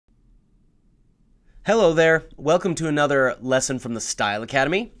Hello there. Welcome to another lesson from the Style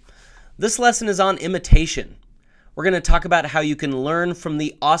Academy. This lesson is on imitation. We're going to talk about how you can learn from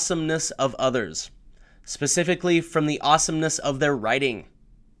the awesomeness of others, specifically from the awesomeness of their writing.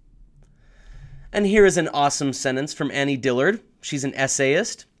 And here is an awesome sentence from Annie Dillard. She's an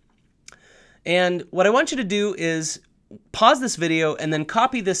essayist. And what I want you to do is pause this video and then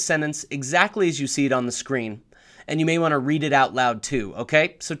copy this sentence exactly as you see it on the screen. And you may want to read it out loud too,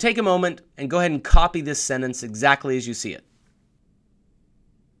 okay? So take a moment and go ahead and copy this sentence exactly as you see it.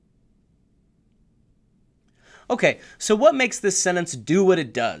 Okay, so what makes this sentence do what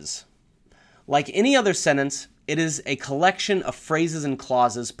it does? Like any other sentence, it is a collection of phrases and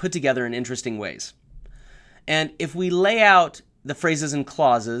clauses put together in interesting ways. And if we lay out the phrases and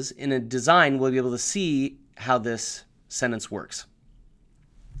clauses in a design, we'll be able to see how this sentence works.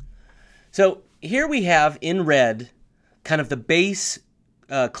 So here we have in red kind of the base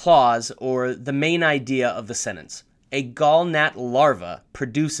clause or the main idea of the sentence. A gall gnat larva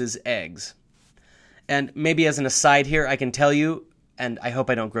produces eggs. And maybe as an aside here, I can tell you, and I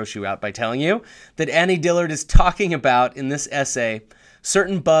hope I don't gross you out by telling you, that Annie Dillard is talking about in this essay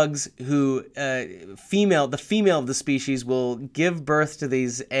certain bugs who, the female of the species will give birth to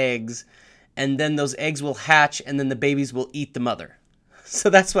these eggs, and then those eggs will hatch, and then the babies will eat the mother. So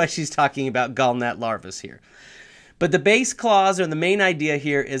that's why she's talking about gall gnat larvas here. But the base clause or the main idea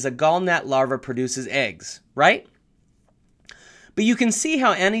here is a gall gnat larva produces eggs, right? But you can see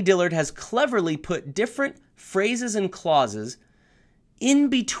how Annie Dillard has cleverly put different phrases and clauses in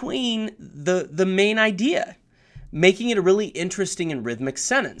between the main idea, making it a really interesting and rhythmic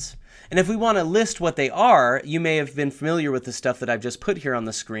sentence. And if we want to list what they are, you may have been familiar with the stuff that I've just put here on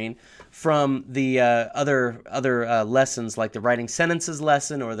the screen from the other lessons like the writing sentences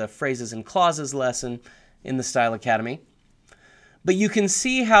lesson or the phrases and clauses lesson in the Style Academy. But you can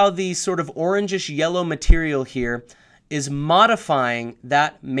see how the sort of orangish yellow material here is modifying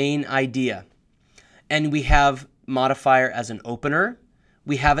that main idea. And we have modifier as an opener.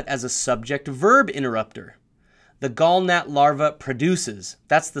 We have it as a subject-verb interrupter. The gall gnat larva produces.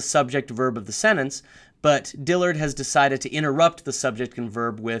 That's the subject-verb of the sentence, but Dillard has decided to interrupt the subject and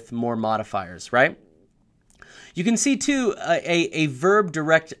verb with more modifiers, right? You can see, too, a verb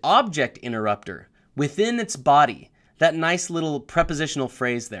direct object interrupter within its body. That nice little prepositional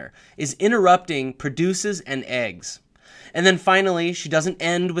phrase there is interrupting produces and eggs. And then finally, she doesn't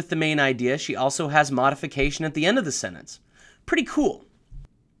end with the main idea. She also has modification at the end of the sentence. Pretty cool.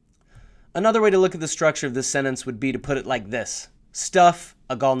 Another way to look at the structure of this sentence would be to put it like this. Stuff,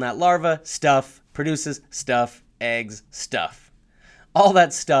 a gall gnat larva, stuff, produces, stuff, eggs, stuff. All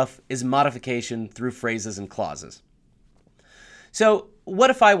that stuff is modification through phrases and clauses. So what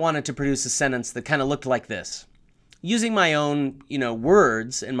if I wanted to produce a sentence that kind of looked like this? Using my own,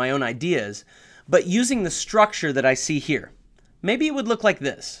 words and my own ideas, but using the structure that I see here. Maybe it would look like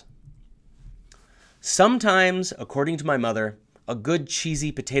this. Sometimes, according to my mother, a good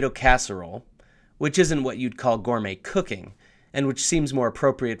cheesy potato casserole, which isn't what you'd call gourmet cooking, and which seems more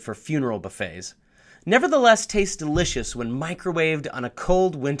appropriate for funeral buffets, nevertheless tastes delicious when microwaved on a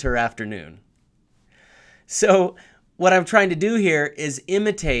cold winter afternoon. So what I'm trying to do here is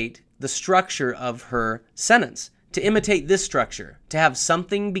imitate the structure of her sentence, to imitate this structure, to have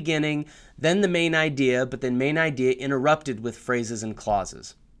something beginning, then the main idea, but then main idea interrupted with phrases and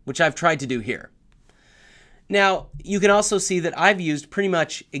clauses, which I've tried to do here. Now, you can also see that I've used pretty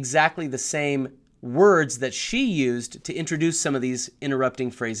much exactly the same words that she used to introduce some of these interrupting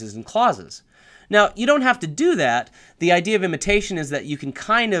phrases and clauses. Now, you don't have to do that. The idea of imitation is that you can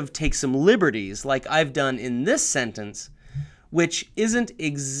kind of take some liberties, like I've done in this sentence, which isn't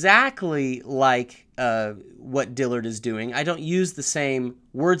exactly like what Dillard is doing. I don't use the same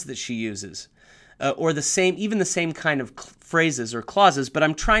words that she uses. Or even the same kind of phrases or clauses, but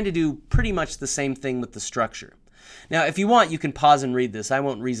I'm trying to do pretty much the same thing with the structure. Now, if you want, you can pause and read this. I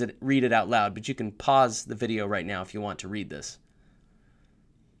won't read it out loud, but you can pause the video right now if you want to read this.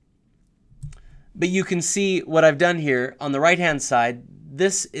 But you can see what I've done here. On the right-hand side,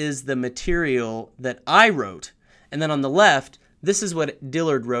 this is the material that I wrote, and then on the left, this is what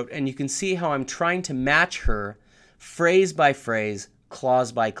Dillard wrote, and you can see how I'm trying to match her phrase by phrase,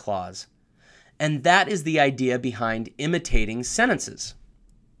 clause by clause. And that is the idea behind imitating sentences.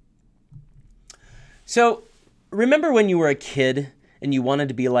 So, remember when you were a kid and you wanted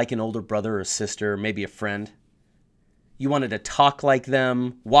to be like an older brother or sister, or maybe a friend? You wanted to talk like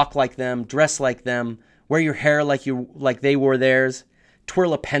them, walk like them, dress like them, wear your hair like they wore theirs,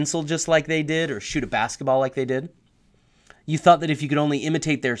 twirl a pencil just like they did, or shoot a basketball like they did. You thought that if you could only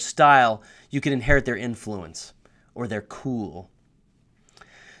imitate their style, you could inherit their influence or their cool.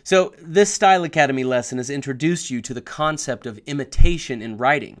 So this Style Academy lesson has introduced you to the concept of imitation in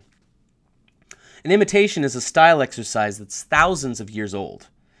writing. An imitation is a style exercise that's thousands of years old,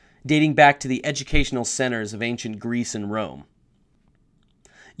 dating back to the educational centers of ancient Greece and Rome.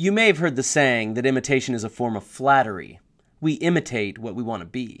 You may have heard the saying that imitation is a form of flattery. We imitate what we want to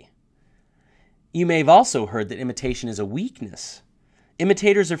be. You may have also heard that imitation is a weakness.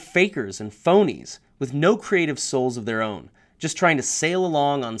 Imitators are fakers and phonies with no creative souls of their own, just trying to sail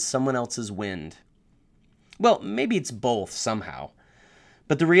along on someone else's wind. Well, maybe it's both somehow.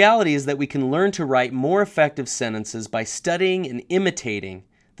 But the reality is that we can learn to write more effective sentences by studying and imitating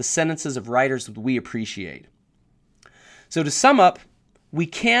the sentences of writers that we appreciate. So to sum up, we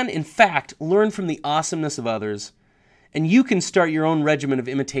can, in fact, learn from the awesomeness of others, and you can start your own regimen of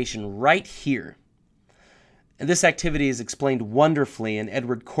imitation right here. And this activity is explained wonderfully in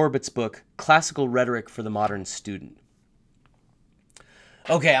Edward Corbett's book, Classical Rhetoric for the Modern Student.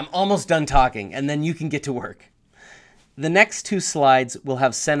 Okay, I'm almost done talking, and then you can get to work. The next two slides will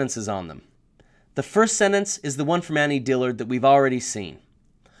have sentences on them. The first sentence is the one from Annie Dillard that we've already seen.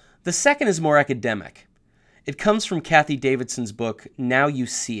 The second is more academic. It comes from Kathy Davidson's book, Now You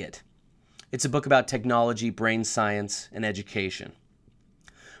See It. It's a book about technology, brain science, and education.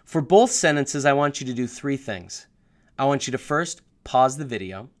 For both sentences, I want you to do three things. I want you to first pause the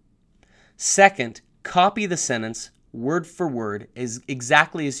video. Second, copy the sentence word for word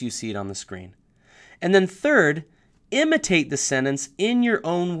exactly as you see it on the screen. And then third, imitate the sentence in your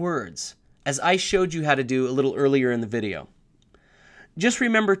own words, as I showed you how to do a little earlier in the video. Just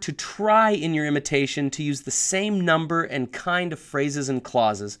remember to try in your imitation to use the same number and kind of phrases and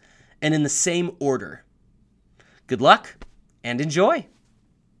clauses, and in the same order. Good luck and enjoy!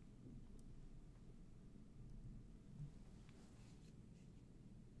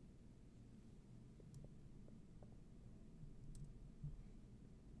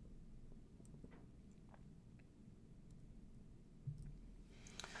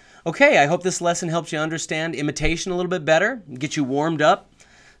 Okay, I hope this lesson helps you understand imitation a little bit better, get you warmed up,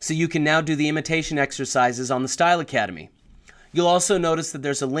 so you can now do the imitation exercises on the Style Academy. You'll also notice that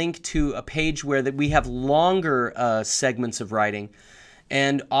there's a link to a page where we have longer segments of writing,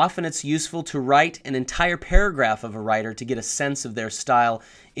 and often it's useful to write an entire paragraph of a writer to get a sense of their style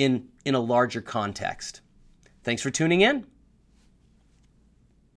in a larger context. Thanks for tuning in.